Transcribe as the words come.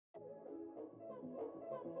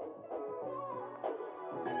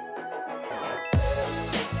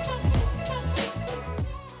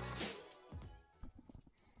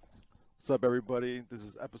up, everybody? This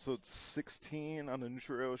is episode 16 on the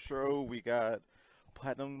Neutral Show. We got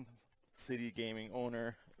Platinum City Gaming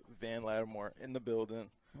owner Van Latimore in the building.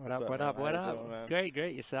 What up? Doing,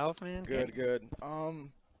 great. Yourself, man? Good.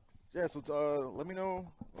 Yeah, so let me know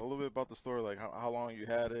a little bit about the store, like how long you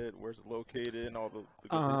had it, where's it located, and all the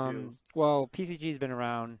good details. Well, PCG's been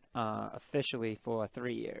around officially for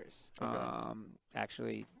 3 years. Okay.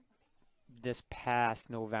 Actually, this past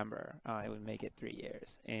November, it would make it 3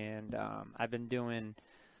 years. And I've been doing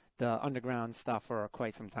the underground stuff for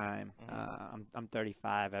quite some time. Mm-hmm. I'm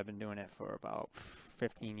 35. I've been doing it for about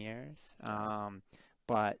 15 years.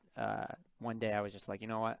 But one day I was just like, you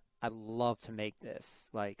know what? I'd love to make this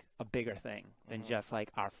like a bigger thing than just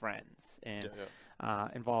like our friends and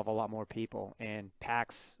involve a lot more people. And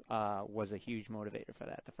PAX was a huge motivator for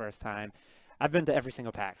that. The first time, I've been to every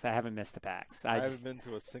single PAX. I haven't missed a PAX. I haven't been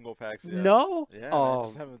to a single PAX yet. No? Yeah, oh. I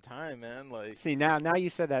just haven't time, man. Like, see, now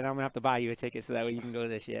you said that, I'm gonna have to buy you a ticket so that way you can go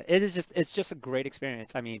this year. It's just a great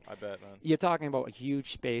experience. I mean, I bet, man. You're talking about a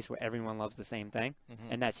huge space where everyone loves the same thing,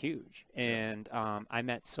 and that's huge. And I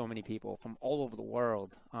met so many people from all over the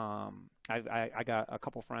world. I got a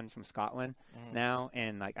couple friends from Scotland now,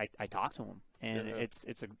 and like I talk to them, and it's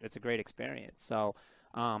a great experience. So.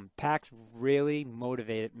 PAX really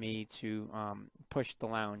motivated me to push the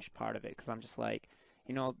lounge part of it, because I'm just like,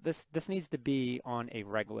 you know, this needs to be on a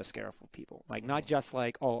regular scale for people, like not just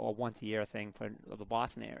like a once a year thing for the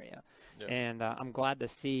Boston area. And I'm glad to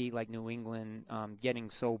see like New England getting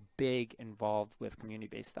so big involved with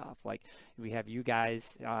community-based stuff. Like we have you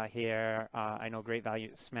guys here. I know Great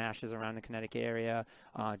Value Smash is around the Connecticut area,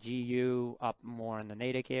 GU up more in the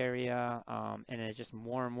Natick area, and it's just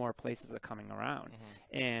more and more places are coming around.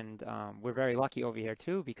 And we're very lucky over here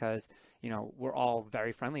too, because you know, we're all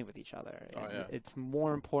very friendly with each other. It's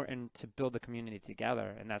more important to build the community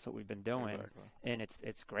together, and that's what we've been doing. Exactly. And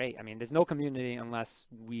it's great. I mean, there's no community unless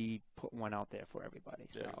we put one out there for everybody.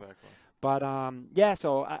 So. Yeah, exactly. But,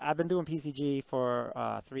 so I've been doing PCG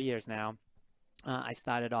for 3 years now. I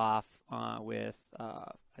started off with,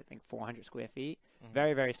 I think, 400 square feet.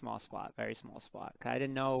 Very, very small spot, I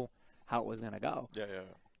didn't know how it was going to go. Yeah.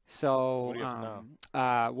 So, what do you have to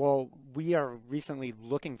now? well, we are recently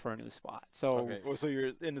looking for a new spot. So, okay. Well, so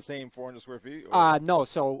you're in the same 400 square feet? No.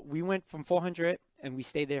 So we went from 400 and we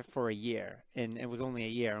stayed there for a year, and it was only a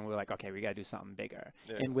year, and we were like, okay, we got to do something bigger.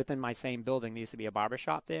 And within my same building, there used to be a barber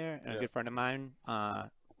shop there, and a good friend of mine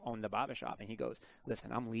owned the barber shop, and he goes,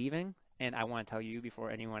 listen, I'm leaving, and I want to tell you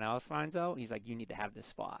before anyone else finds out. He's like, you need to have this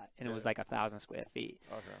spot. And it was like 1,000 square feet.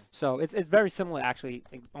 Okay. So it's very similar, actually,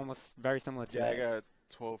 almost very similar to this. I got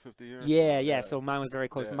 1250 here. Yeah. So mine was very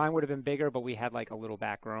close. Mine would have been bigger, but we had like a little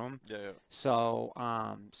back room. So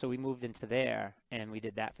so we moved into there, and we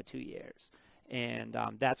did that for 2 years. And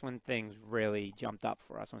that's when things really jumped up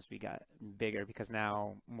for us once we got bigger, because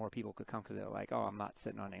now more people could come, because they're like, oh, I'm not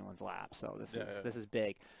sitting on anyone's lap. So this is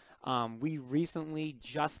big. We recently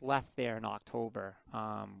just left there in October.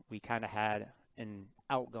 We kind of had an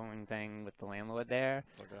outgoing thing with the landlord there.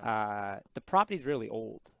 The property's really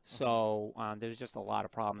old, so there's just a lot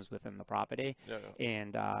of problems within the property,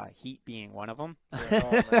 and heat being one of them.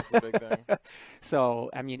 That's a big thing. So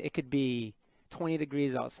I mean, it could be 20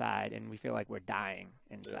 degrees outside, and we feel like we're dying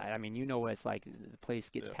inside. I mean, you know what it's like. The place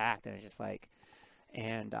gets packed, and it's just like,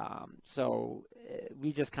 and so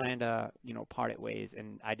we just kind of, you know, parted ways,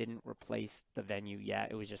 and I didn't replace the venue yet.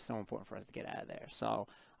 It was just so important for us to get out of there. So,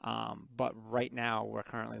 but right now we're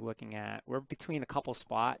currently we're between a couple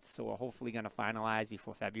spots, so we're hopefully going to finalize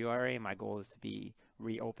before February. My goal is to be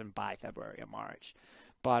reopened by February or March.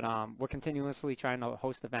 But we're continuously trying to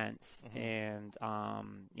host events, and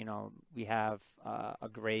you know, we have a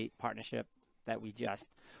great partnership that we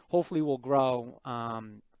just hopefully will grow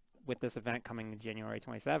with this event coming January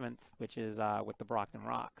 27th, which is with the Brockton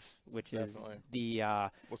Rocks, which is the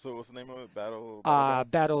what's the name of it?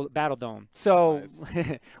 Battle Dome. So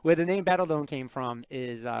Nice. Where the name Battle Dome came from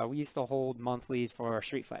is we used to hold monthlies for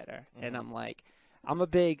Street Fighter, and I'm like,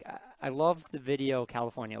 I love the video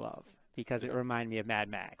California Love, because it reminded me of Mad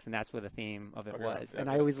Max, and that's where the theme of it was. And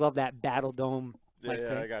I always love that Battle Dome.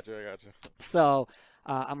 I got you. So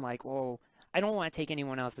I'm like, well, I don't want to take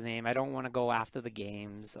anyone else's name. I don't want to go after the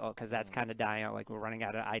games, because that's kind of dying out. Like, we're running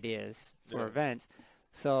out of ideas for events.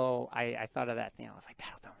 So I thought of that thing. I was like,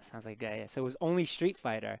 Battle Dome, sounds like a good idea. So it was only Street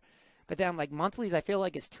Fighter. But then I'm like, monthlies, I feel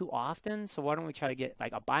like it's too often, so why don't we try to get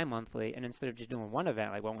like a bi-monthly, and instead of just doing one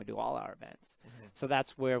event, like, why don't we do all our events? So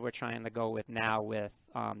that's where we're trying to go with now with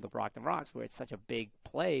the Brockton Rocks, where it's such a big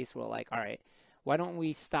place. We're like, all right, why don't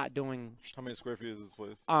we start doing... How many square feet is this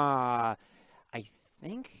place? I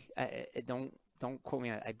think, don't quote me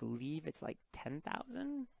on it, I believe it's like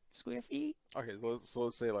 10,000 square feet. Okay, so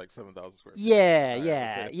let's say like 7,000 square feet. Yeah, All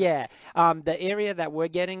yeah, right, yeah. The area that we're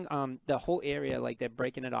getting, the whole area, like they're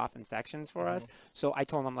breaking it off in sections for us. So I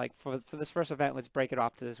told them like for this first event, let's break it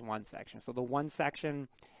off to this one section. So the one section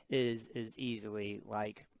is easily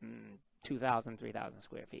like 2,000, 3,000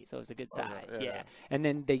 square feet. So it's a good size. Okay, Yeah. And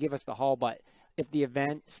then they give us the hall, but if the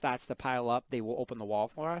event starts to pile up, they will open the wall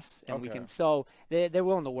for us, and we can. So they're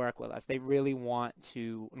willing to work with us. They really want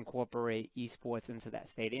to incorporate esports into that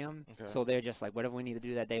stadium. So they're just like, whatever we need to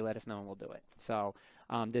do that day, let us know and we'll do it. So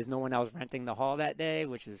there's no one else renting the hall that day,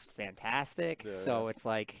 which is fantastic. So it's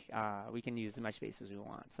like we can use as much space as we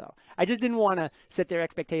want. So I just didn't want to set their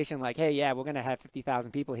expectation like, hey, yeah, we're gonna have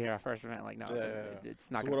 50,000 people here our first event. Like, no, it's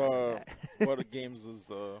not gonna be that. What games is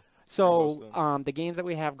the? So the games that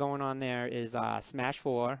we have going on there is Smash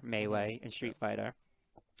 4, Melee, and Street Fighter.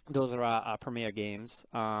 Those are our premier games.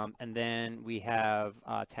 And then we have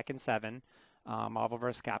Tekken 7, Marvel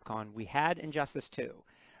vs. Capcom. We had Injustice 2.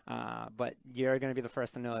 But you're going to be the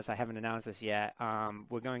first to know this. I haven't announced this yet.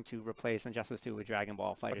 We're going to replace Injustice 2 with Dragon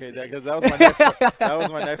Ball FighterZ. Okay, because that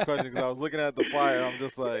was my next question. Because I was looking at the flyer, I'm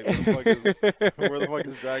just like, where the fuck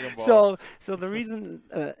is Dragon Ball? So the reason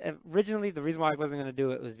originally the reason why I wasn't going to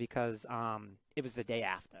do it was because it was the day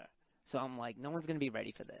after. So I'm like, no one's going to be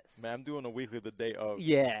ready for this. Man, I'm doing a weekly the day of.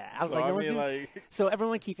 Yeah. I was so like, so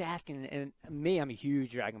everyone keeps asking, and me, I'm a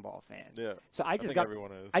huge Dragon Ball fan. Yeah. So I think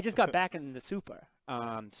everyone is. I just got back in the Super.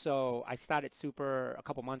 So I started Super a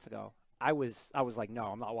couple months ago. I was like, no,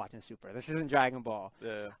 I'm not watching Super. This isn't Dragon Ball.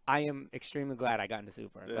 Yeah. I am extremely glad I got into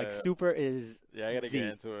Super. Yeah, Super is I got to get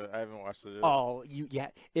into it. I haven't watched it yet. Oh,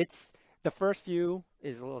 it's the first few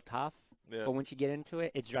is a little tough. Yeah. But once you get into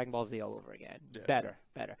it, it's Dragon Ball Z all over again. Yeah. Better.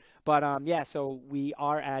 But so we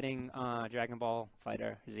are adding Dragon Ball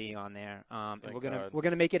Fighter Z on there. And we're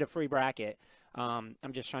gonna make it a free bracket. I'm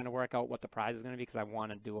just trying to work out what the prize is gonna be because I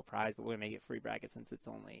want to do a prize, but we're gonna make it free bracket since it's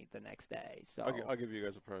only the next day. So I'll give you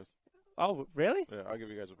guys a prize. Oh, really? Yeah, I'll give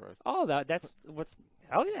you guys a prize. Oh, that's what's.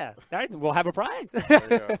 Hell yeah! All right, we'll have a prize. There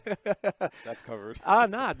you go. That's covered.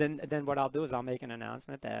 No. Then what I'll do is I'll make an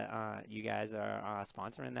announcement that you guys are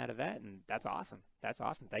sponsoring that event, and that's awesome. That's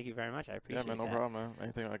awesome. Thank you very much. I appreciate it. Yeah, man, no problem, man.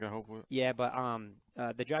 Anything I can help with. Yeah, but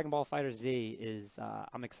the Dragon Ball FighterZ is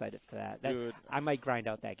I'm excited for that. Dude, I might grind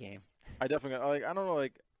out that game. I definitely I don't know,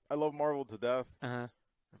 I love Marvel to death.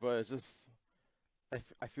 But it's just.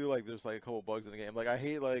 I feel like there's a couple bugs in the game. I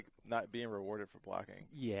hate not being rewarded for blocking.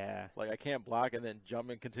 Yeah. I can't block and then jump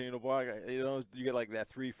and continue to block. You get that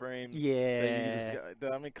 3 frames. Yeah.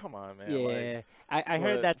 I mean, come on, man. Yeah. I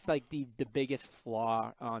heard that's the biggest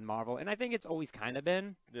flaw on Marvel, and I think it's always kind of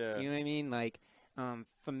been. Yeah. You know what I mean?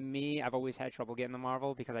 For me, I've always had trouble getting the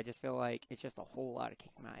Marvel because I just feel like it's just a whole lot of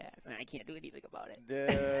kicking my ass, and I can't do anything about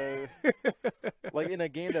it. Yeah. In a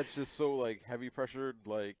game that's just so heavy pressured,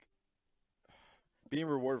 being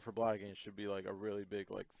rewarded for blocking should be a really big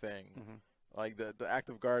thing. The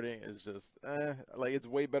active guarding is just it's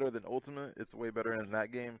way better than Ultimate. It's way better in that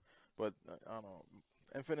game, but I don't know.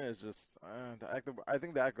 Infinite is just the active. I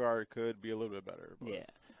think that guard could be a little bit better.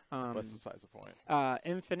 But that's besides the point.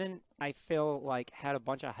 Infinite, I feel had a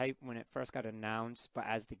bunch of hype when it first got announced, but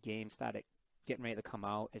as the game started getting ready to come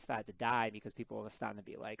out, it started to die because people were starting to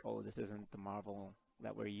be like, "Oh, this isn't the Marvel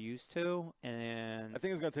that we're used to." And I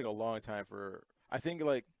think it's gonna take a long time for. I think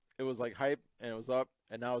it was hype and it was up,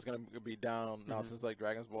 and now it's gonna be down now since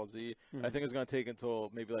Dragon Ball Z. I think it's gonna take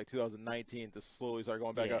until maybe 2019 to slowly start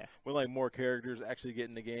going back up when more characters actually get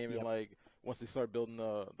in the game and once they start building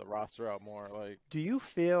the roster out more. Do you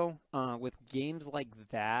feel with games like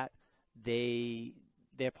that,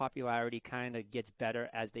 their popularity kind of gets better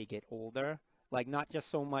as they get older? Not just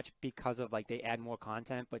so much because of they add more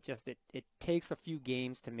content, but just it takes a few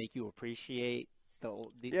games to make you appreciate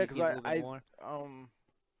yeah, because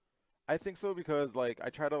I think so because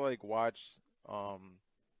I try to watch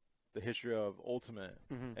the history of Ultimate,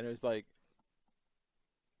 and it was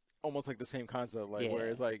almost the same concept, where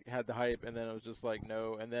it's had the hype, and then it was just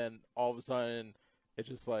no, and then all of a sudden it's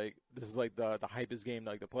just this is the hypest game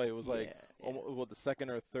to play. It was almost the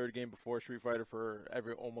second or third game before Street Fighter for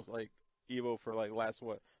almost Evo for last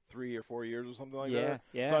 3 or 4 years or something like that.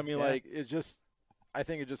 Yeah. So I mean it's just. I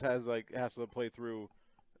think it just has it has to play through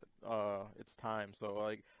its time. So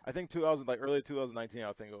I think early 2019,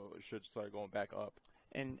 I think it should start going back up.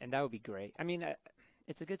 And that would be great. I mean,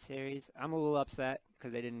 it's a good series. I'm a little upset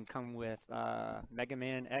because they didn't come with Mega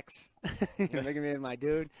Man X. Mega Man, my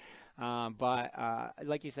dude. But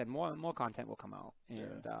like you said, more content will come out.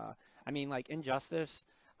 And I mean, Injustice.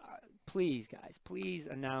 Please, guys, please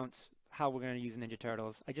announce how we're going to use Ninja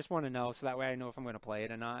Turtles. I just want to know so that way I know if I'm going to play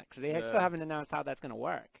it or not. Because they still haven't announced how that's going to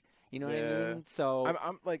work. You know what I mean? So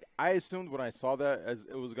I'm like, I assumed when I saw that as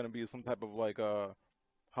it was gonna be some type of like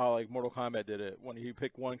how like Mortal Kombat did it when you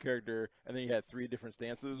pick one character and then you had 3 different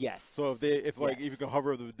stances. Yes. So if you can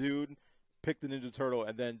hover over the dude, pick the Ninja Turtle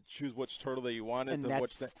and then choose which turtle that you wanted and to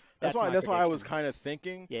that's why I was kind of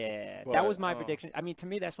thinking. Yeah, that was my prediction. I mean, to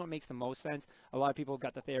me, that's what makes the most sense. A lot of people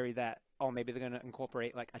got the theory that maybe they're gonna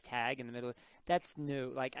incorporate like a tag in the middle. That's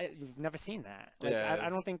new. Like you've never seen that. Like I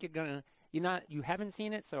don't think you're gonna. You haven't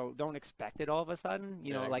seen it, so don't expect it all of a sudden.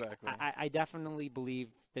 You know, like exactly. I definitely believe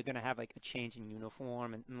they're gonna have like a change in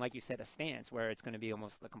uniform and like you said, a stance where it's gonna be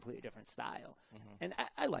almost a completely different style. And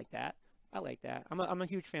I like that. I like that. I'm a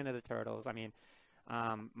huge fan of the Turtles. I mean,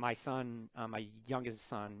 my son, my youngest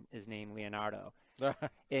son, is named Leonardo,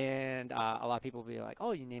 and a lot of people will be like,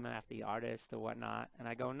 "Oh, you name him after the artist or whatnot?" And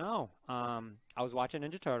I go, "No. I was watching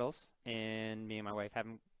Ninja Turtles, and me and my wife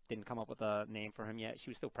didn't come up with a name for him yet. She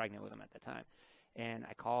was still pregnant with him at the time, and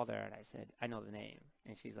I called her and I said, I know the name,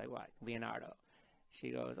 and she's like, what? Leonardo.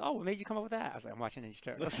 She goes, oh, what made you come up with that? I was like, I'm watching Ninja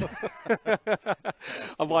Turtles.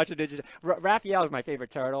 I'm watching Ninja Turtles. Raphael is my favorite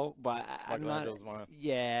turtle, but I'm not.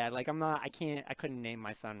 Yeah, like I couldn't name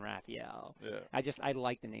my son Raphael. Yeah. I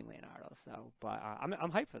like the name Leonardo. So, but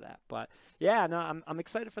I'm hyped for that. But yeah, no, I'm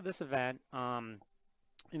excited for this event.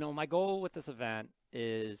 My goal with this event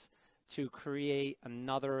is to create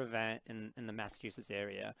another event in the Massachusetts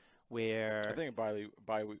area where I think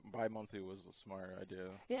bi-monthly was a smart idea.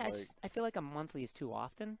 Yeah, I feel like a monthly is too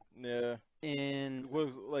often. Yeah. And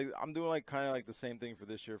I'm doing like kind of like the same thing for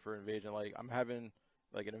this year for Invasion. Like I'm having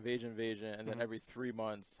like an invasion, and then every 3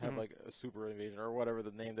 months have like a super invasion or whatever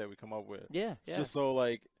the name that we come up with. Yeah. It's just so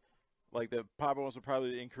like the pop bonus will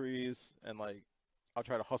probably increase, and like I'll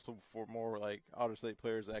try to hustle for more like outer state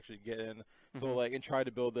players to actually get in. So like and try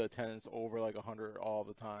to build the attendance over like 100 all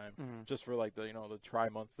the time, just for like the the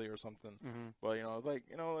tri-monthly or something. But it's like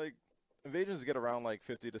like invasions get around like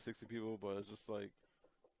 50 to 60 people, but it's just like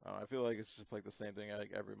I feel like it's just like the same thing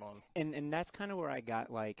like every month. And that's kind of where I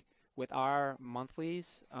got like with our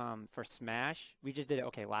monthlies for Smash. We just did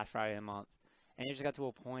it last Friday of the month. And it just got to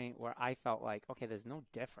a point where I felt like, okay, there's no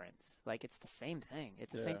difference. Like, it's the same thing.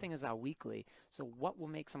 It's the same thing as our weekly. So what will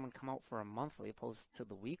make someone come out for a monthly opposed to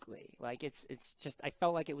the weekly? Like, it's just, I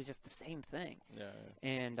felt like it was just the same thing. Yeah.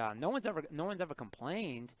 And no one's ever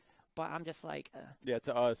complained, but I'm just like. Yeah,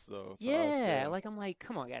 to us, though. Like, I'm like,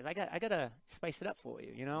 come on, guys. I got to spice it up for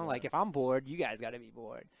you, Like, if I'm bored, you guys got to be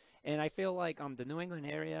bored. And I feel like the New England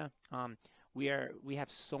area, we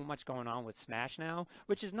have so much going on with Smash now,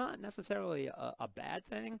 which is not necessarily a bad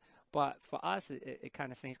thing, but for us, it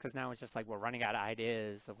kind of stinks because now it's just like we're running out of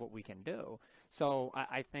ideas of what we can do. So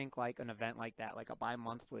I think like an event like that, like a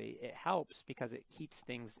bi-monthly, it helps because it keeps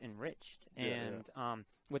things enriched. And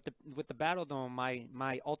with the Battle Dome,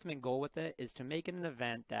 my ultimate goal with it is to make it an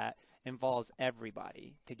event that involves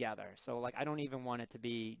everybody together. So like I don't even want it to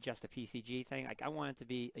be just a PCG thing. Like I want it to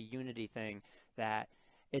be a unity thing that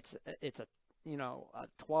it's a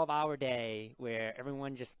 12-hour day where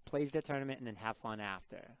everyone just plays their tournament and then have fun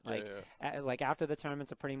after. Like after the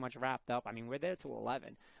tournaments are pretty much wrapped up. I mean, we're there till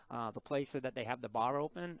 11. The place that they have the bar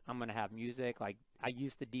open, I'm gonna have music. Like I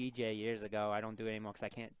used to DJ years ago. I don't do it anymore because I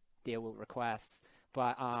can't deal with requests.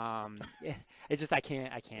 But it's just I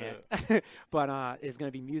can't. But there's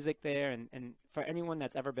gonna be music there, and for anyone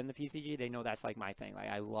that's ever been to PCG, they know that's like my thing. Like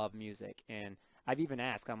I love music, and I've even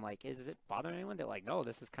asked, I'm like, is it bothering anyone? They're like, no,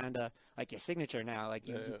 this is kind of like your signature now. Like,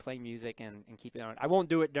 you play music and keep it on. I won't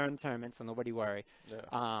do it during the tournament, so nobody worry.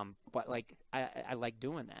 Yeah. But, like, I like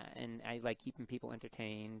doing that, and I like keeping people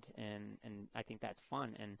entertained, and I think that's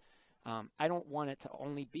fun. And I don't want it to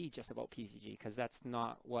only be just about PCG because that's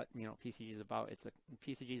not what, PCG is about.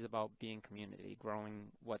 PCG is about being community, growing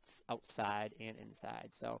what's outside and inside.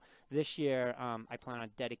 So this year, I plan on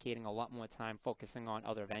dedicating a lot more time focusing on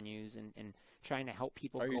other venues and trying to help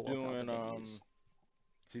people. Are you go doing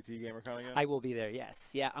CT GamerCon again? I will be there.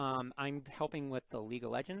 Yes. Yeah. I'm helping with the League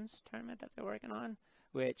of Legends tournament that they're working on,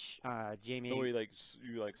 which Jamie. So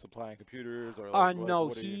you supplying computers or? Like, no,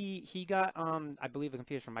 he got I believe the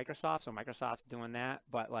computers from Microsoft, so Microsoft's doing that.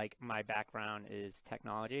 But like my background is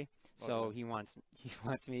technology, so he wants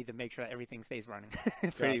me to make sure that everything stays running,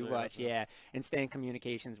 pretty much, yeah, and stay in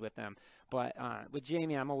communications with them. But with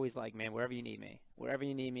Jamie, I'm always like, man, wherever you need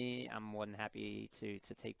me, I'm more than happy to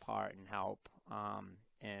take part and help.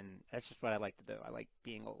 And that's just what I like to do. I like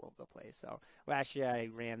being all over the place. So last year I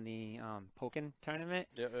ran the Pokken tournament.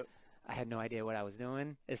 Yep. I had no idea what I was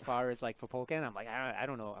doing as far as like for Pokken. I'm like, I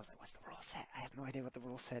don't know. I was like, what's the rule set? I have no idea what the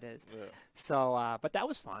rule set is. Yeah. So, but that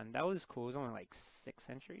was fun. That was cool. It was only like 6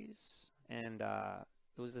 entries. And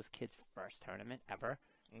it was this kid's first tournament ever.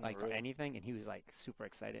 like for Really? anything, and he was like super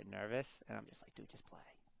excited and nervous, and I'm just like, dude, just play.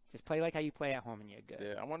 Just play like how you play at home, and you're good.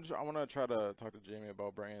 Yeah, I want to try to talk to Jamie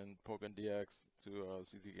about bringing Pokken DX to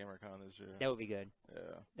CT GamerCon this year. That would be good. Yeah,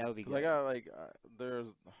 That would be 'cause good. I got like there's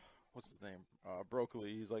what's his name,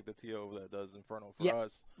 Broccoli. He's like the TO that does Inferno for Yep.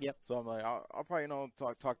 us. Yep. So I'm like, I'll probably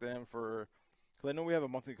talk to him because I know we have a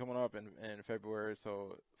monthly coming up in February.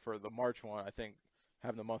 So for the March one, I think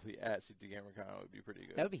having the monthly at CT GamerCon would be pretty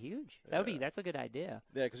good. That would be huge. Yeah. That's a good idea.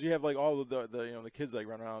 Yeah, because you have like all of the the kids like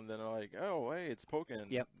run around, and then they're like, oh hey, it's Pokken.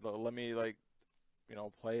 Yep. Let me like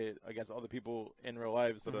play it against other people in real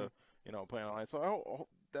life instead of playing online. So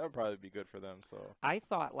that would probably be good for them. So I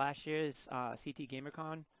thought last year's CT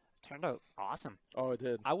GamerCon turned out awesome. oh, it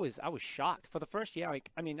did. I was shocked for the first year.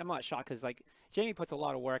 Like, I mean, I'm not shocked because like Jamie puts a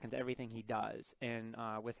lot of work into everything he does, and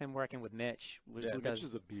with him working with Mitch, who Mitch does,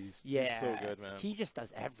 is a beast. yeah, He's so good, man. He just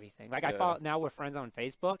does everything. Like I follow, now we're friends on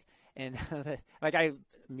Facebook, and like I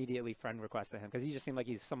immediately friend requested him because he just seemed like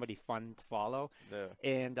he's somebody fun to follow. Yeah.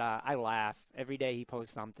 And I laugh every day he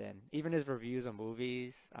posts something, even his reviews of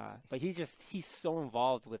movies. But he's so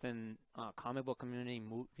involved within comic book community,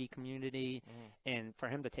 movie community, and for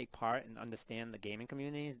him to take part and understand the gaming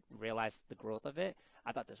community, realize the growth of it,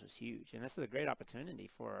 I thought this was huge, and this is a great opportunity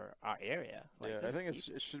for our area. Like, yeah, I think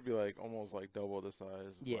it should be like almost like double the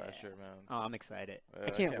size of last year, man. Oh, I'm excited. Yeah, I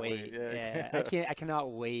can't wait. Yeah. I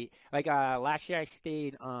cannot wait. Like last year I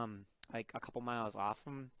stayed like a couple miles off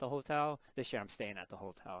from the hotel. This year I'm staying at the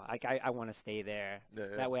hotel. Like I want to stay there. Yeah.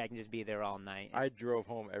 That way I can just be there all night. I drove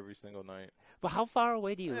home every single night. But how far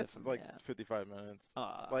away do you live It's from like there? 55 minutes.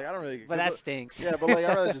 Like I don't really. But that stinks. Yeah, but like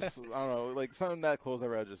I rather just I don't know, like something that close. I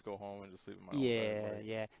rather just go home and just sleep in my own bed.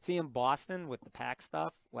 Yeah. See, in Boston with the PAX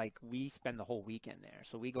stuff, like we spend the whole weekend there.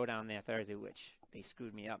 So we go down there Thursday, which they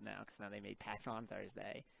screwed me up now because now they made PAX on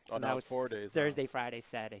Thursday. So now it's 4 days. Thursday, Friday,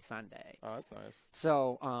 Saturday, Sunday. Oh, that's nice.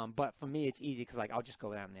 So, but for me, it's easy because like I'll just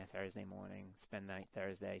go down there Thursday morning, spend night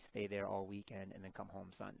Thursday, stay there all weekend, and then come home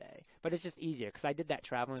Sunday. But it's just easier because I did that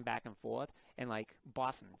traveling back and forth, and like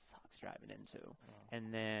Boston sucks driving into,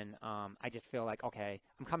 and then I just feel like okay,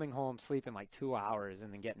 I'm coming home, sleeping like 2 hours,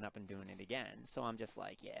 and then getting up and doing it again. So I'm just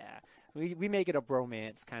like, yeah, we make it a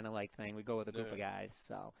bromance kind of like thing. We go with a group of guys.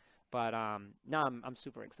 So, but no, I'm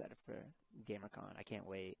super excited for GamerCon. I can't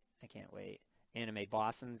wait. Anime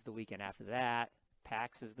Boston's the weekend after that.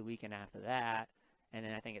 PAX is the weekend after that. And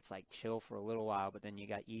then I think it's like chill for a little while, but then you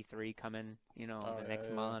got E3 coming, the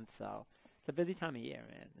next month. So it's a busy time of year,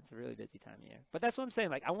 man. It's a really busy time of year. But that's what I'm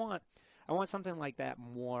saying. Like I want something like that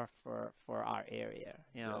more for our area.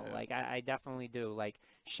 Like I definitely do. Like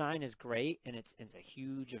Shine is great, and it's a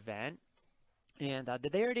huge event. And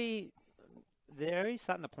did they already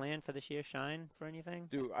starting to plan for this year's Shine for anything?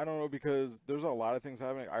 Dude, I don't know because there's a lot of things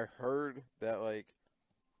happening. I heard that like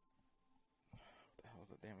what the hell is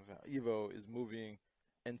that damn event? Evo is moving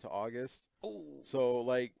into August. Ooh. So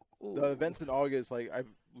like Ooh. the events in August, like I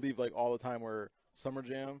believe like all the time were Summer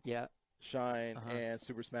Jam, Shine, and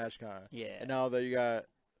Super Smash Con. Yeah. And now that you got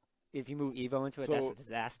if you move Evo into it, that's a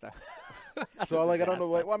disaster. So like I don't know,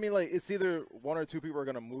 like I mean like it's either one or two people are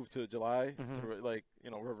gonna move to July to like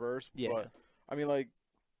reverse. Yeah. But I mean like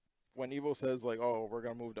when Evo says like oh we're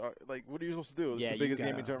gonna move to like what are you supposed to do? It's the biggest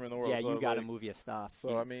gaming tournament in the world. Yeah, so you gotta move your stuff.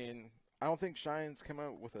 So I mean I don't think Shine's come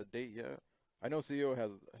out with a date yet. I know CEO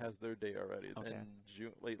has their date already in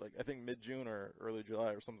June, like I think mid-June or early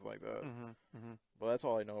July or something like that. But that's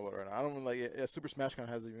all I know about right now. I don't like Super Smash Con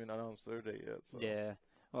hasn't even announced their date yet. So. Yeah.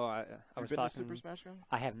 Well, I was been talking. To Super Smash Con?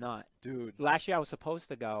 I have not, dude. Last year I was supposed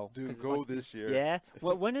to go. Dude, go this year. Yeah.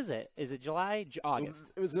 When is it? Is it July? August?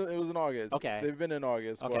 It was in August. Okay. They've been in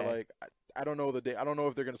August, but like I don't know the date. I don't know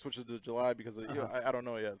if they're gonna switch it to July because I don't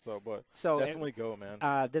know yet. So definitely go,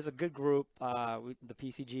 man. There's a good group, the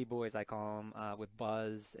PCG boys I call them, with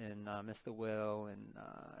Buzz and Mr. Will and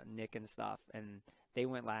Nick and stuff, and they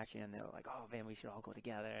went last year and they were like, oh man, we should all go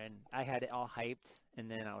together, and I had it all hyped, and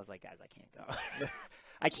then I was like, guys, I can't go.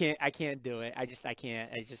 I can't do it. I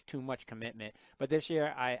can't. It's just too much commitment. But this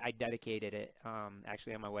year I dedicated it.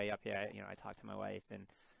 Actually on my way up here, I talked to my wife and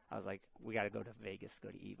I was like, we got to go to Vegas, go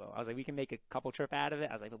to Evo. I was like, we can make a couple trip out of it.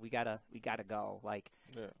 I was like, but we gotta go. Like,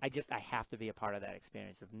 I have to be a part of that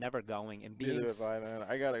experience of never going and being. Neither have I, man.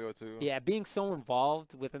 I gotta go too. Yeah, being so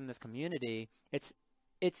involved within this community, it's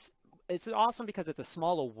awesome because it's a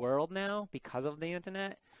smaller world now because of the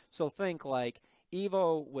internet. So think like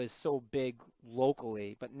Evo was so big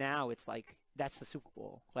locally, but now it's like that's the Super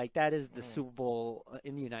Bowl. Like that is the Super Bowl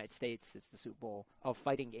in the United States. It's the Super Bowl of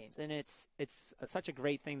fighting games, and it's such a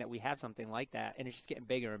great thing that we have something like that, and it's just getting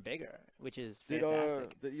bigger and bigger, which is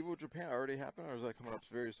fantastic. Did Evo Japan already happen, or is that coming up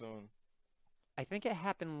very soon? I think it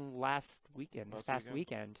happened last weekend, this past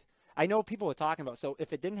weekend. I know people were talking about. So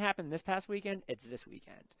if it didn't happen this past weekend, it's this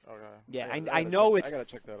weekend. Okay. Yeah, I know it's. I gotta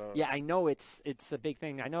check that out. Yeah, I know it's a big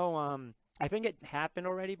thing. I know. I think it happened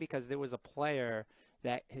already because there was a player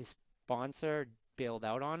that his sponsor bailed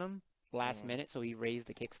out on him last minute, so he raised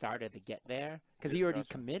the Kickstarter to get there because he already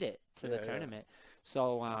committed to the tournament.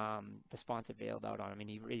 So the sponsor bailed out on him, and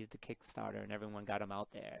he raised the Kickstarter, and everyone got him out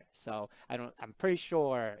there. So I'm pretty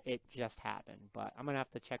sure it just happened, but I'm gonna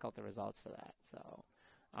have to check out the results for that. So,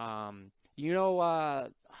 I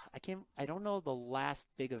don't know the last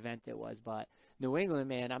big event it was, but New England,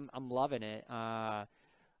 man, I'm loving it.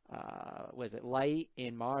 Was it Light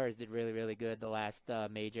and Mars did really, really good the last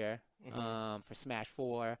major for Smash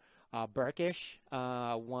 4. Burkish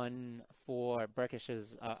won for Burkish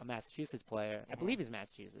is a Massachusetts player. I believe he's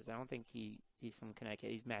Massachusetts. I don't think he's from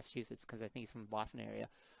Connecticut. He's Massachusetts because I think he's from the Boston area.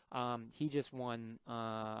 He just won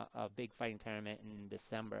a big fighting tournament in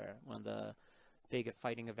December, one of the big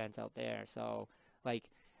fighting events out there. So, like,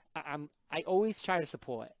 I always try to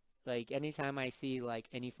support. Like, anytime I see, like,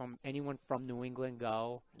 anyone from New England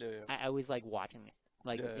go, I always like watching it.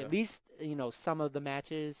 Like, at least, some of the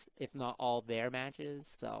matches, if not all their matches.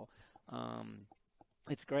 So,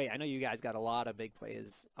 it's great. I know you guys got a lot of big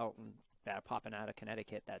players out that are popping out of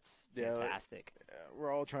Connecticut. That's fantastic.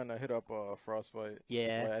 We're all trying to hit up Frostbite.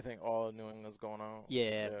 Yeah. But I think all of New England's going out.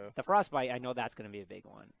 Yeah. The Frostbite, I know that's going to be a big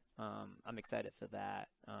one. I'm excited for that.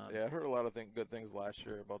 I heard a lot of good things last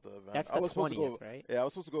year about the event. That's the 20th, right? Yeah, I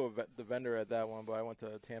was supposed to go the vendor at that one, but I went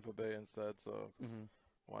to Tampa Bay instead, so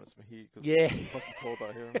wanted some heat because it's fucking cold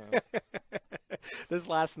out here, man. This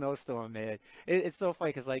last snowstorm, man, it's so funny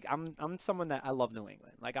because, like, I'm someone that I love New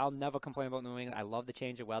England. Like, I'll never complain about New England. I love the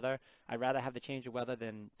change of weather. I'd rather have the change of weather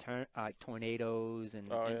than tornadoes and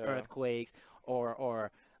earthquakes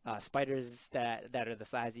or spiders that are the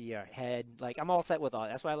size of your head. Like, I'm all set with all that.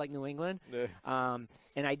 That's why I like New England. Yeah.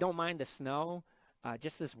 And I don't mind the snow.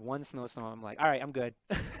 Just this one snowstorm, I'm like, all right, I'm good.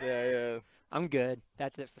 Yeah. I'm good.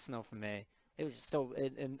 That's it for snow for me. It was just so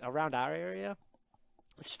around our area,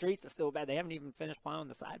 the streets are still bad. They haven't even finished plowing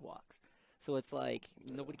the sidewalks. So it's like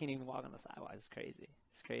nobody can even walk on the sidewalk. It's crazy.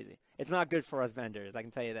 It's crazy. It's not good for us vendors. I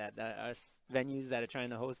can tell you that. Us venues that are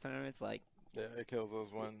trying to host tournaments, like, yeah, it kills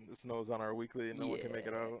us when the snow's on our weekly and no one can make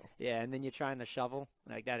it out. Yeah, and then you're trying to shovel.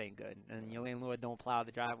 Like, that ain't good. And your landlord don't plow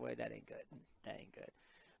the driveway. That ain't good. That ain't good.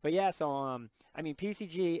 But, yeah, so, I mean,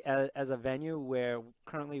 PCG as a venue, we're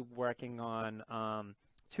currently working on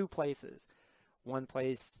 2 places. One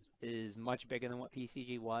place is much bigger than what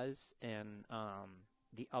PCG was, and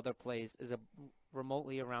the other place is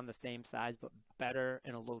remotely around the same size but better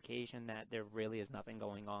in a location that there really is nothing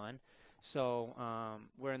going on. So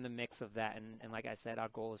we're in the mix of that, and like I said, our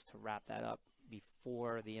goal is to wrap that up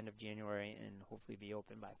before the end of January and hopefully be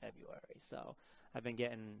open by February. So I've been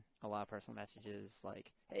getting a lot of personal messages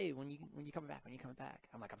like, "Hey, when you coming back? When you coming back?"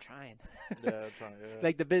 I'm like, "I'm trying." Yeah, I'm trying. Yeah.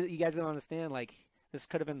 Like, you guys don't understand. Like, this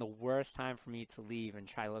could have been the worst time for me to leave and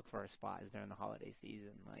try to look for a spot is during the holiday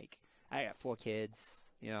season. Like, I got 4 kids.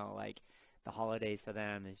 Like, the holidays for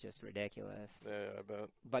them is just ridiculous. Yeah, I bet.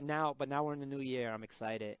 But now we're in the new year. I'm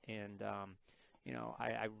excited, and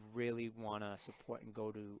I really want to support and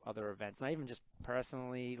go to other events. Not even just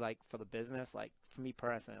personally, like, for the business. Like, for me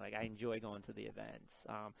personally, like, I enjoy going to the events.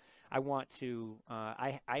 I want to.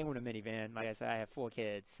 I own a minivan. Like I said, I have 4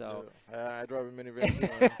 kids, so I drive a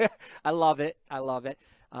minivan too. I love it.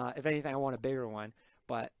 If anything, I want a bigger one.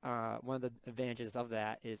 But one of the advantages of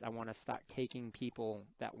that is I want to start taking people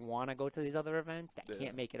that want to go to these other events that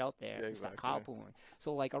can't make it out there and start carpooling.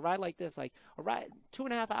 So, like, a ride like this, like a ride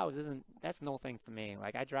 2.5 hours that's no thing for me.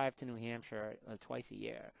 Like, I drive to New Hampshire twice a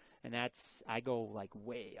year, and I go, like,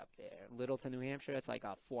 way up there. Littleton, New Hampshire, it's like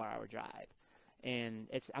a 4-hour drive. And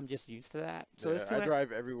I'm just used to that. So I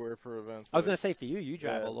drive everywhere for events. I was going to say, for you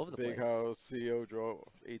drive all over the place. Big House, CEO drove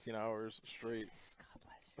 18 hours straight. God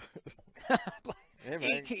bless you. God bless. Hey,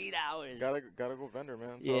 man, 18 hours. Gotta go vendor,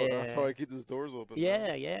 man. So that's how I keep these doors open. Yeah,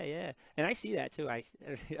 man. yeah. And I see that too.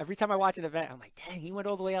 Every time I watch an event, I'm like, dang, he went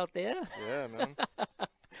all the way out there. Yeah, man.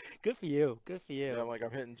 Good for you. Yeah,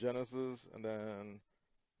 I'm hitting Genesis and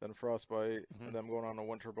then Frostbite, and then I'm going on a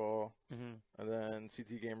Winter Ball, and then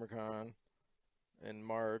CT GamerCon in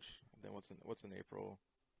March. And then what's in April?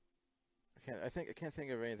 I can't think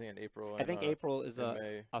of anything in April. I think April is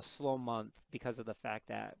a slow month because of the fact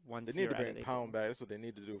that once they need to bring Pound back. That's what they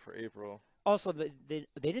need to do for April. Also, they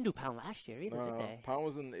didn't do Pound last year either, did they? Pound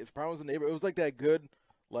was in April. It was like that good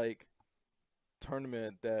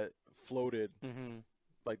tournament that floated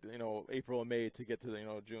like April and May to get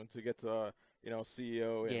to June to get to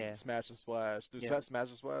CEO and Smash the Splash. Smash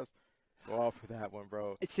the Splash Go off for that one,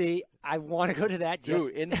 bro. See, I want to go to that.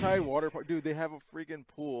 Dude, inside water park. Dude, they have a freaking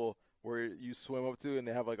pool where you swim up to, and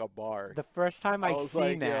they have like a bar. The first time I was seen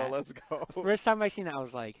like, that, yo, let's go. First time I seen that, I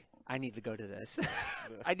was like, I need to go to this.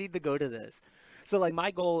 I need to go to this. So like my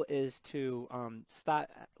goal is to start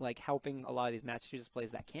like helping a lot of these Massachusetts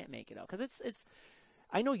players that can't make it out, because it's.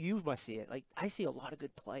 I know you must see it. Like I see a lot of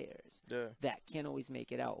good players that can't always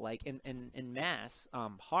make it out. Like in Mass,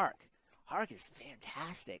 Hark is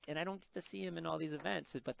fantastic, and I don't get to see him in all these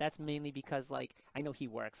events. But that's mainly because like I know he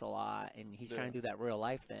works a lot and he's trying to do that real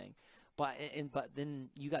life thing. But then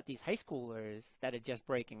you got these high schoolers that are just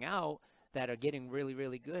breaking out, that are getting really,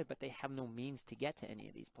 really good, but they have no means to get to any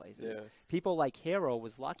of these places. Yeah. People like Hero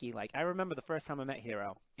was lucky. Like I remember the first time I met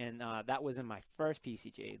Hero, and that was in my first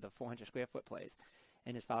PCG, the 400 square foot place,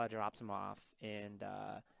 and his father drops him off, and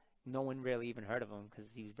no one really even heard of him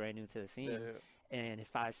because he was brand new to the scene. And his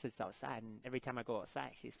father sits outside, and every time I go outside,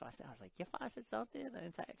 I see his father. I was like, your father sits out there the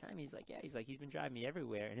entire time? He's like, yeah. He's like, he's been driving me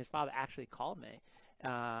everywhere. And his father actually called me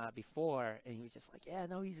before, and he was just like, yeah,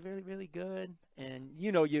 no, he's really, really good. And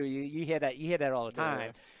you know, you hear that all the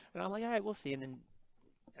time. And I'm like, all right, we'll see. And then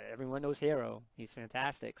everyone knows Hero. He's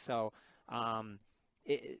fantastic. So,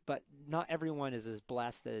 but not everyone is as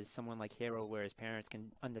blessed as someone like Hero, where his parents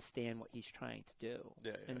can understand what he's trying to do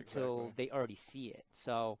until they already see it.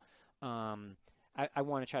 So, I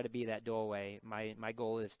want to try to be that doorway. My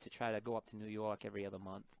goal is to try to go up to New York every other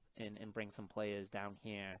month and bring some players down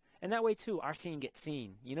here. And that way, too, our scene gets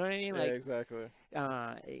seen. You know what I mean? Yeah, exactly.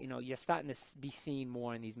 You know, you're starting to be seen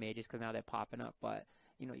more in these majors because now they're popping up. But,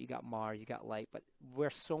 you know, you got Mars, you got Light. But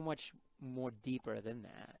we're so much more deeper than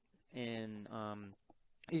that. And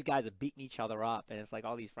these guys are beating each other up. And it's like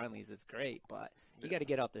all these friendlies is great. But you got to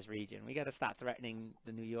get out this region. We got to start threatening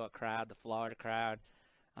the New York crowd, the Florida crowd.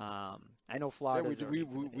 I know Florida. Yeah,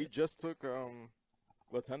 we just took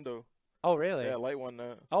Latendo. Oh, really? Yeah, Light won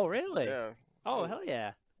that. Oh, really? Yeah. Oh, hell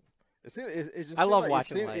yeah. It just I love like,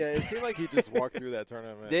 watching Light. Yeah, it seemed like he just walked through that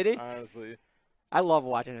tournament. Did he? Honestly. I love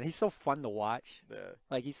watching it. He's so fun to watch. Yeah.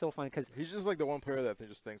 Like, he's so fun because he's just like the one player that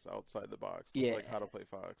just thinks outside the box. Yeah. Like how to play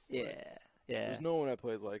Fox. Yeah. Like, yeah. There's no one that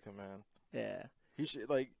plays like him, man. Yeah. He should,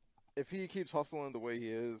 like, if he keeps hustling the way he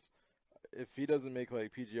is, if he doesn't make,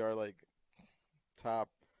 like, PGR, like, top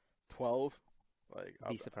 12, like,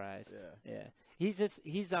 I'll be surprised. Yeah. Yeah. He's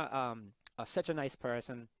such a nice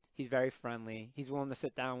person. He's very friendly. He's willing to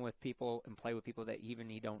sit down with people and play with people that even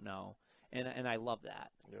he don't know. And I love that.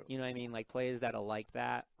 Yep. You know what I mean? Like players that are like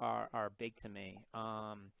that are big to me.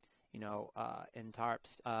 You know, and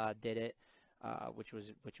Tarps did it, which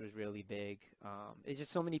was really big. It's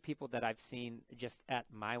just so many people that I've seen just at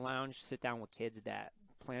my lounge sit down with kids that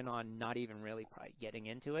plan on not even really probably getting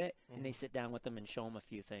into it, and they sit down with them and show them a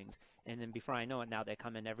few things. And then before I know it, now they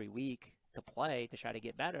come in every week to play to try to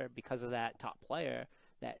get better because of that top player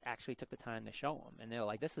that actually took the time to show them. And they're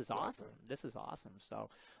like, this is awesome. This is awesome. So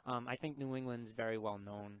I think New England's very well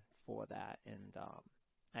known for that. And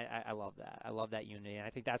I love that. I love that unity. And I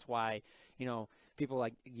think that's why, you know, people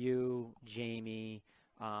like you, Jamie,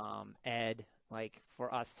 Ed, like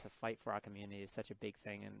for us to fight for our community is such a big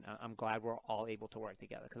thing. And I'm glad we're all able to work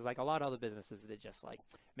together. Because like a lot of other businesses, they're just like,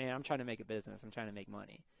 man, I'm trying to make a business. I'm trying to make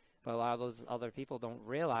money. But a lot of those other people don't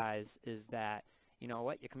realize is that, you know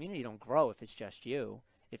what, your community don't grow if it's just you.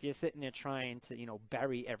 If you're sitting there trying to, you know,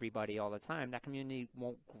 bury everybody all the time, that community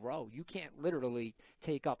won't grow. You can't literally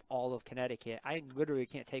take up all of Connecticut. I literally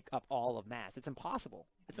can't take up all of Mass. It's impossible.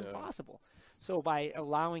 It's impossible. So by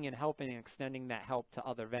allowing and helping and extending that help to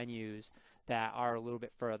other venues that are a little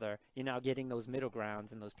bit further, you're now getting those middle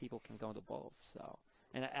grounds, and those people can go to both. So,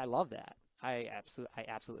 and I love that. I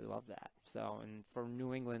absolutely love that. So, and for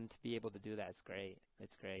New England to be able to do that is great.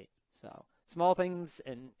 It's great. So, small things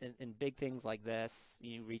and big things like this,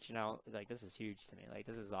 you reaching out, like, this is huge to me. Like,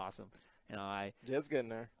 this is awesome. You know, yeah, it's getting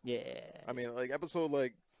there. Yeah. I mean, like, episode,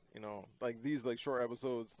 like, you know, like, these, like, short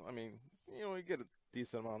episodes, I mean, you know, you get a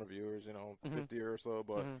decent amount of viewers, you know, 50 or so,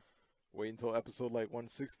 but wait until episode, like,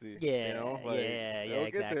 160. Yeah. You know? Like, yeah,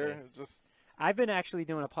 exactly. Get there. Just... I've been actually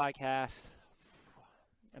doing a podcast.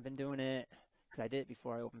 I've been doing it because I did it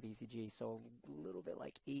before I opened BCG, so a little bit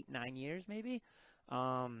like 8-9 years maybe.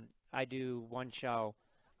 I do one show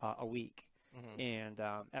a week, and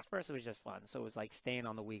at first it was just fun. So it was like staying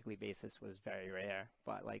on the weekly basis was very rare,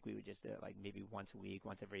 but like we would just do it like maybe once a week,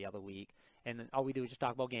 once every other week, and then all we do is just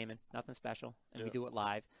talk about gaming, nothing special, and we do it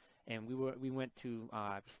live. And we went to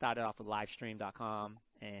we started off with livestream.com,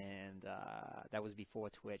 and that was before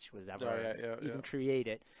Twitch was ever even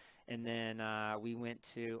created. And then we went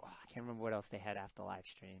to, I can't remember what else they had after live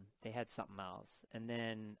stream. They had something else. And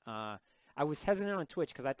then I was hesitant on Twitch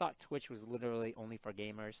because I thought Twitch was literally only for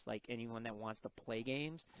gamers, like anyone that wants to play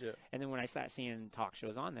games. Yeah. And then when I started seeing talk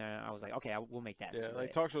shows on there, I was like, okay, we'll make that. Yeah,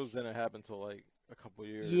 like talk shows didn't happen until like a couple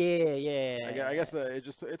years. Yeah. I guess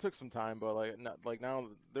it took some time, but like now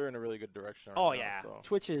they're in a really good direction. Oh now, yeah, so.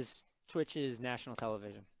 Twitch is national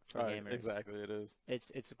television for gamers. Exactly, it is.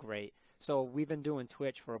 It's great. So we've been doing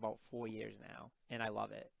Twitch for about 4 years now, and I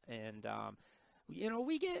love it. And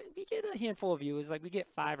we get a handful of viewers. Like we get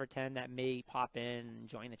 5 or 10 that may pop in and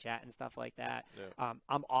join the chat and stuff like that. Yeah.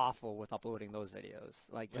 I'm awful with uploading those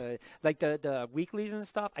videos, like the weeklies and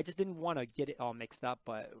stuff. I just didn't want to get it all mixed up,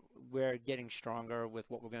 but we're getting stronger with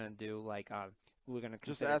what we're gonna do. Like we're gonna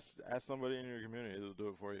just ask somebody in your community to do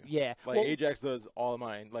it for you. Yeah, like Ajax does all of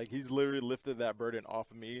mine. Like he's literally lifted that burden off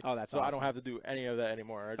of me. Oh, that's so awesome. I don't have to do any of that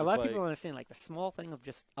anymore. A lot of people don't understand like the small thing of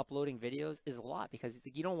just uploading videos is a lot because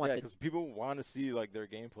you don't want. Yeah, because people want to see like their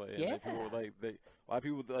gameplay. And, yeah. Like, people a lot of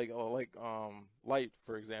people like Light,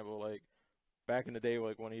 for example, like back in the day,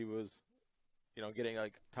 like when he was, getting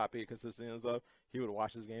like top 8 consistently and stuff. He would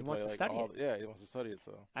watch his gameplay. He wants to study it. Yeah, he wants to study it.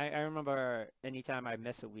 So I remember anytime I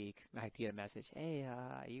miss a week, I had to get a message. Hey,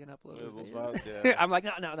 are you gonna upload this video? Yeah. I'm like,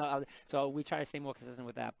 no. So we try to stay more consistent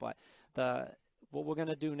with that. But what we're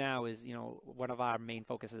gonna do now is, one of our main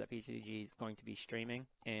focuses at PCG is going to be streaming,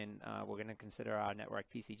 and we're gonna consider our network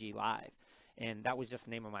PCG Live, and that was just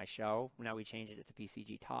the name of my show. Now we changed it to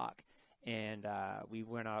PCG Talk. And we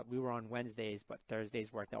were on Wednesdays, but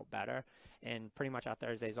Thursdays worked out better. And pretty much on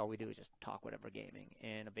Thursdays, all we do is just talk whatever gaming.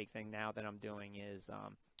 And a big thing now that I'm doing is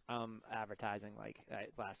advertising. Like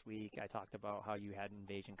last week, I talked about how you had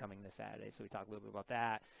Invasion coming this Saturday, so we talked a little bit about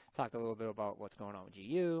that. Talked a little bit about what's going on with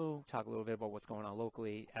GU. Talked a little bit about what's going on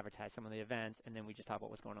locally. Advertise some of the events, and then we just talk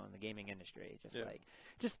about what's going on in the gaming industry.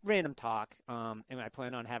 Just random talk. And I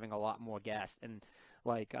plan on having a lot more guests. And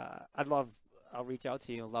I'll reach out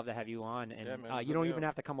to you. I'd love to have you on. And you don't even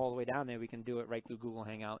have to come all the way down there. We can do it right through Google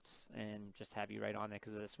Hangouts and just have you right on there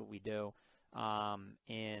because that's what we do.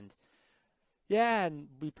 And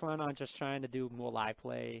we plan on just trying to do more live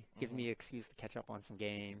play. Give me an excuse to catch up on some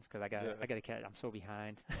games because I got to catch. I'm so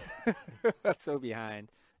behind. I'm so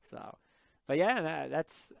behind. So, but yeah,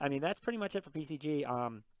 that's pretty much it for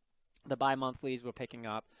PCG. The bi-monthlies we're picking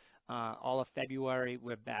up. All of February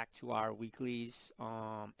we're back to our weeklies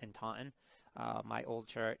in Taunton. My old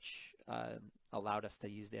church allowed us to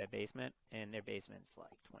use their basement, and their basement's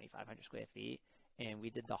like 2,500 square feet. And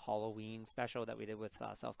we did the Halloween special that we did with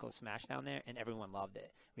South Coast Smash down there, and everyone loved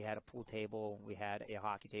it. We had a pool table, we had a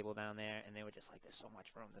hockey table down there, and they were just like, there's so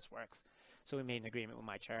much room, this works. So we made an agreement with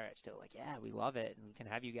my church. They're like, yeah, we love it, and we can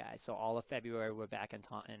have you guys. So all of February, we're back in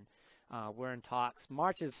Taunton. We're in talks.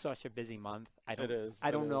 March is such a busy month. I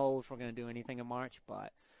don't know if we're going to do anything in March,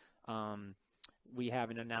 but we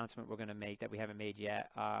have an announcement we're going to make that we haven't made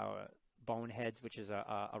yet. Boneheads, which is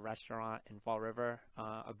a restaurant in Fall River.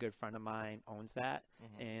 A good friend of mine owns that,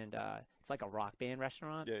 and it's like a rock band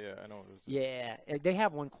restaurant. Yeah, I know what it is. Yeah, they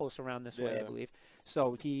have one close around this way, I believe.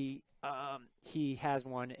 So he has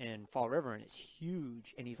one in Fall River, and it's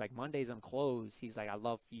huge. And he's like, Mondays I'm closed. He's like, I'd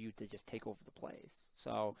love for you to just take over the place.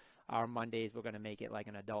 So our Mondays, we're going to make it like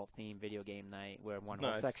an adult-themed video game night where one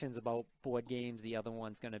whole section's about board games. The other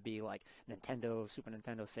one's going to be like Nintendo, Super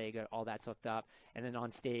Nintendo, Sega, all that's hooked up. And then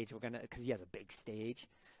on stage, we're going to, because he has a big stage,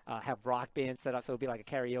 have rock bands set up. So it'll be like a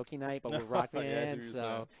karaoke night, but with rock bands.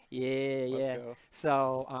 So, yeah.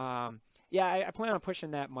 So, I plan on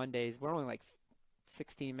pushing that Mondays. We're only like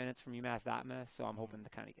 16 minutes from UMass Dartmouth, so I'm hoping to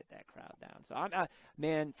kind of get that crowd down. So,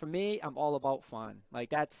 man, for me, I'm all about fun. Like,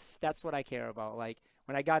 that's what I care about. Like,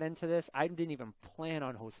 when I got into this, I didn't even plan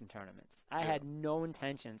on hosting tournaments. I had no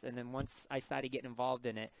intentions, and then once I started getting involved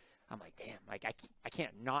in it, I'm like, damn, like I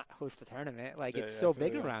can't not host a tournament. Like it's so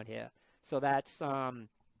big around here. So that's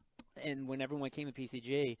and when everyone came to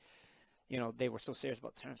PCG, they were so serious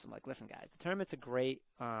about tournaments. I'm like, listen, guys, the tournaments are great.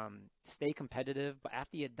 Stay competitive, but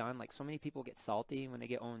after you're done, like so many people get salty when they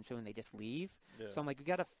get 0-2 and they just leave. Yeah. So I'm like, we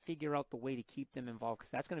got to figure out the way to keep them involved because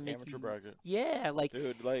that's going to make amateur bracket. Yeah, like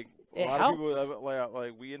dude, like a lot helps. of people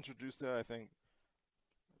like we introduced it, I think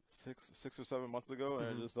 6 or 7 months ago, and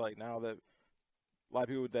it's just like now that a lot of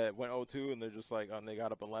people that went 0-2 and they're just like, they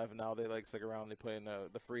got up and left, and now they like stick around and they play in the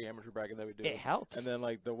free amateur bracket that we do. It helps. And then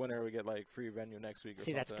like the winner we get like free venue next week. Or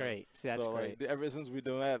something. That's great. That's great. Like, ever since we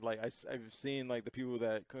do that, like I've seen like the people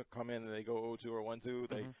that come in and they go 0-2 or 1-2,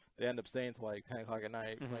 they end up staying till like 10 o'clock at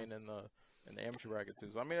night playing in the amateur bracket too.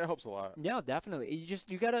 So I mean, it helps a lot. Yeah, definitely.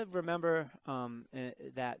 You got to remember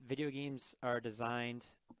that video games are designed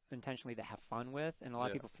intentionally to have fun with, and a lot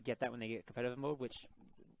of people forget that when they get competitive mode, which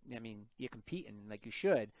I mean, you're competing like you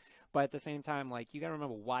should. But at the same time, like, you got to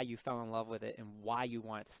remember why you fell in love with it and why you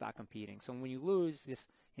wanted to start competing. So when you lose, just,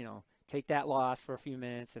 take that loss for a few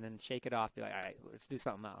minutes and then shake it off. Be like, all right, let's do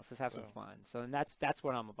something else. Let's have some fun. So and that's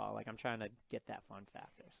what I'm about. Like, I'm trying to get that fun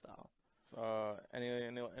factor. So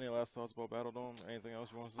any last thoughts about Battle Dome? Anything else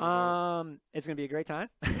you want to say about it? It's gonna be a great time.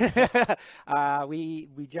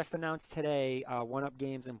 We just announced today, One Up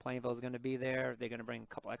Games in Plainville is gonna be there. They're gonna bring a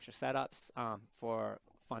couple extra setups for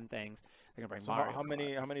fun things. They're gonna bring Mario. How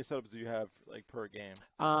many setups do you have like per game?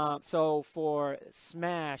 So for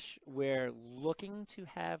Smash, we're looking to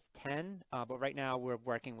have 10, but right now we're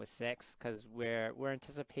working with 6 because we're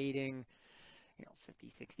anticipating 50,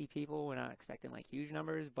 60 people. We're not expecting like huge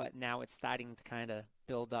numbers, but now it's starting to kind of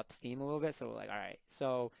build up steam a little bit. So we're like, all right.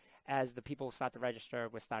 So as the people start to register,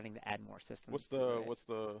 we're starting to add more systems. What's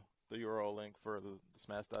the URL link for the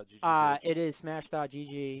smash.gg? It is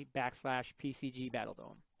smash.gg/PCG Battle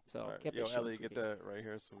Dome. So Ellie, get that right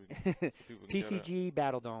here so people can PCG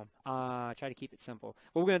Battle Dome. Try to keep it simple.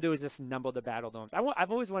 What we're gonna do is just number the Battle Domes. I've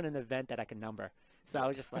always wanted an event that I can number. So I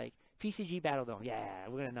was just like, PCG Battle Dome. Yeah,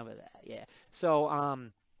 we're gonna number that. Yeah. So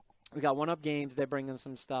we got One Up Games. They're bringing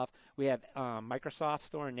some stuff. We have Microsoft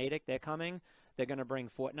Store and Natick. They're coming. They're gonna bring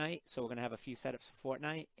Fortnite. So we're gonna have a few setups for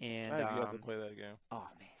Fortnite. And I have yet to play that game. Oh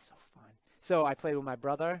man, so fun. So I played with my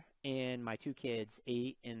brother and my 2 kids,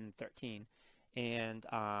 8 and 13. And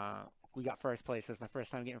we got first place. It was my first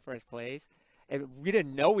time getting first place. And we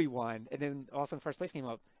didn't know we won. And then all of a sudden first place came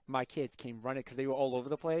up. My kids came running because they were all over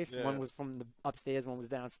the place. Yeah. One was from the upstairs, one was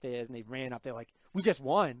downstairs, and they ran up. They're like, we just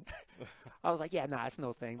won. I was like, yeah, nah, it's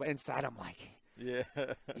no thing. But inside I'm like, yeah.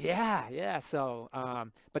 So,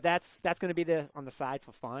 but that's going to be there on the side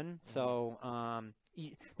for fun. Mm-hmm. So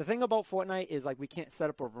the thing about Fortnite is, like, we can't set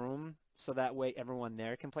up a room so that way everyone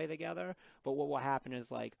there can play together. But what will happen is,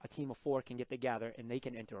 like, a team of 4 can get together and they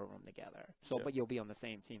can enter a room together. So, but you'll be on the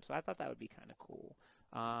same team. So I thought that would be kind of cool.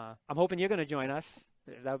 I'm hoping you're going to join us.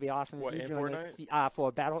 That would be awesome. What, if you in join Fortnite? us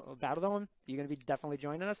for Battle Dome. You're going to be definitely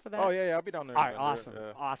joining us for that? Oh, yeah, I'll be down there. All right,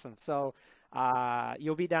 awesome. So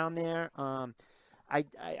you'll be down there.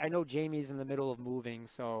 I know Jamie's in the middle of moving,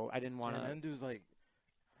 so I didn't want to. And then dude's like,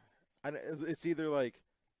 it's either like,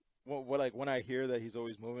 what like when I hear that he's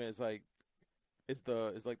always moving, it's like,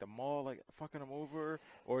 is like the mall like fucking him over,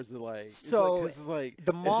 or is it like it's just like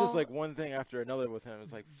one thing after another with him?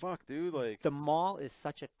 It's like, fuck, dude. Like, the mall is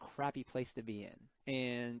such a crappy place to be in,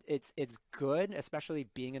 and it's good, especially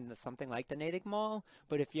being in something like the Natick Mall.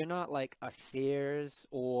 But if you're not like a Sears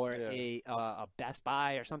or a Best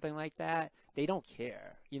Buy or something like that, they don't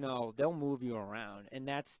care. They'll move you around, and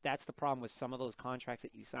that's the problem with some of those contracts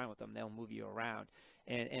that you sign with them. They'll move you around.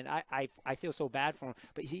 And I feel so bad for him,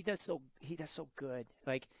 but he does so good.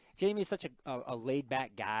 Like, Jamie is such a laid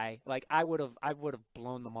back guy. Like, I would have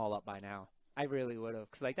blown them all up by now. I really would have,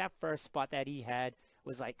 because like that first spot that he had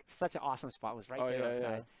was like such an awesome spot. It was right there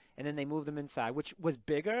outside, and then they moved him inside, which was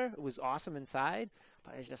bigger. It was awesome inside,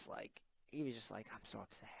 but it's just like he was just like, I'm so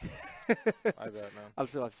upset. I bet, man. I'm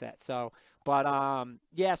so upset. So, but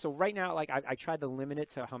so right now, like I tried to limit it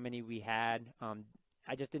to how many we had.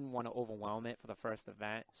 I just didn't want to overwhelm it for the first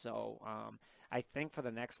event. So I think for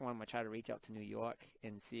the next one, we'll try to reach out to New York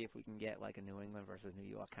and see if we can get like a New England versus New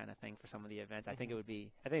York kind of thing for some of the events. I think it would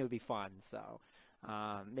be fun. So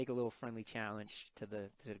make a little friendly challenge to the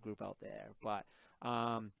group out there. But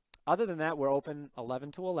other than that, we're open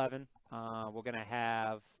 11 to 11. We're gonna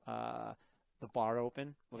have the bar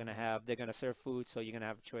open. They're gonna serve food, so you're gonna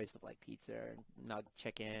have a choice of like pizza, nug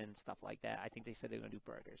chicken, stuff like that. I think they said they're gonna do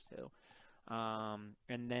burgers too.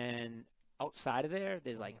 And then outside of there,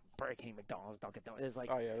 there's like Burger King, McDonald's, Dunkin' Donuts. There's like,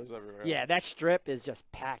 there's everywhere. Yeah, that strip is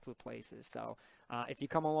just packed with places. So if you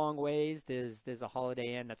come a long ways, there's a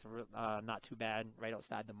Holiday Inn that's not too bad right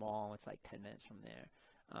outside the mall. It's like 10 minutes from there.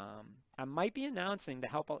 I might be announcing to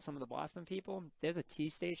help out some of the Boston people. There's a tea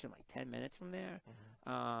station like 10 minutes from there.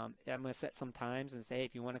 I'm going to set some times and say, hey,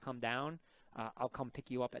 if you want to come down, I'll come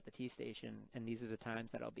pick you up at the tea station, and these are the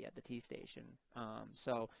times that I'll be at the tea station.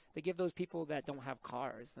 So they give those people that don't have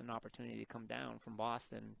cars an opportunity to come down from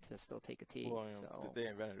Boston to still take a tea. Well, so. They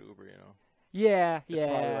invented Uber, Yeah. It's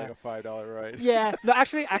probably like a $5 ride. Yeah. No,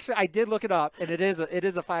 actually, I did look it up, and it is a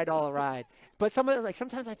 $5 ride. But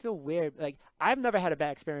sometimes I feel weird. Like, I've never had a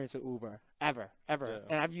bad experience with Uber ever, Yeah.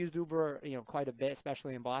 and I've used Uber, quite a bit,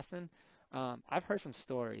 especially in Boston. I've heard some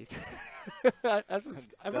stories. I've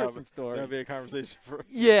heard some stories. That'll be a conversation for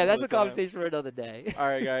that's a conversation for another day. All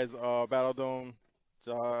right, guys. Battle Dome,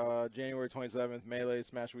 January 27th. Melee,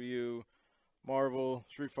 Smash Wii U, Marvel,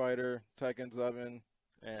 Street Fighter, Tekken 7,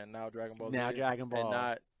 and now Dragon Ball Z. Now Dragon Ball.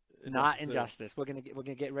 And Not Injustice. We're gonna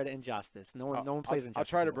get rid of Injustice. No one plays Injustice. I'll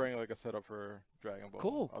try to bring like a setup for Dragon Ball.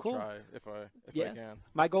 Cool. I'll cool. try if I can.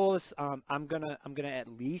 My goal is I'm gonna at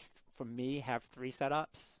least for me have 3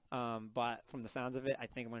 setups. But from the sounds of it, I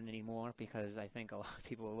think I'm gonna need more because I think a lot of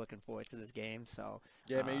people are looking forward to this game. So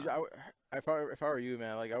yeah, man. If I were you,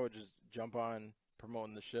 man, like I would just jump on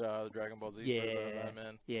promoting the shit out of the Dragon Ball Z. Yeah,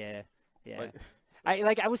 man. Yeah.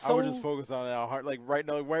 I was would just focus on it hard. Like right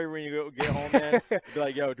now, right when you get home, man, be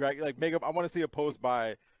like, yo, make up. I want to see a post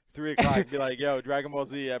by 3 o'clock. Be like, yo, Dragon Ball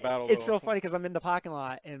Z at Battle. It's so funny because I'm in the parking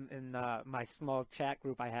lot in my small chat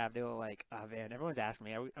group I have. They were like, oh man, everyone's asking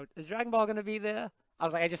me, is Dragon Ball gonna be there? I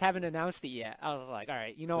was like, I just haven't announced it yet. I was like, all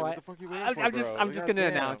right, you know what? What the fuck you waiting for, I'm just gonna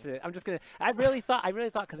announce it. I'm just gonna. I really thought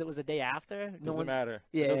because it was the day after. Doesn't matter.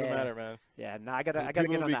 Yeah, it doesn't matter, man. Yeah, no, I gotta get on that.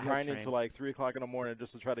 People will be grinding to like 3 o'clock in the morning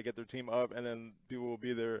just to try to get their team up, and then people will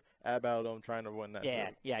be there at Battle Dome trying to win that. Yeah,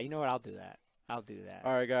 yeah. You know what? I'll do that.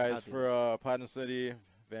 All right, guys, for Platinum City,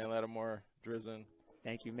 Van Latimore, Dryzzen.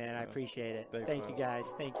 Thank you, man. I appreciate it. Thanks, Thank you, guys.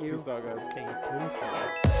 Thank you. Peace out, guys. Thank you.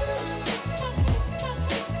 Peace.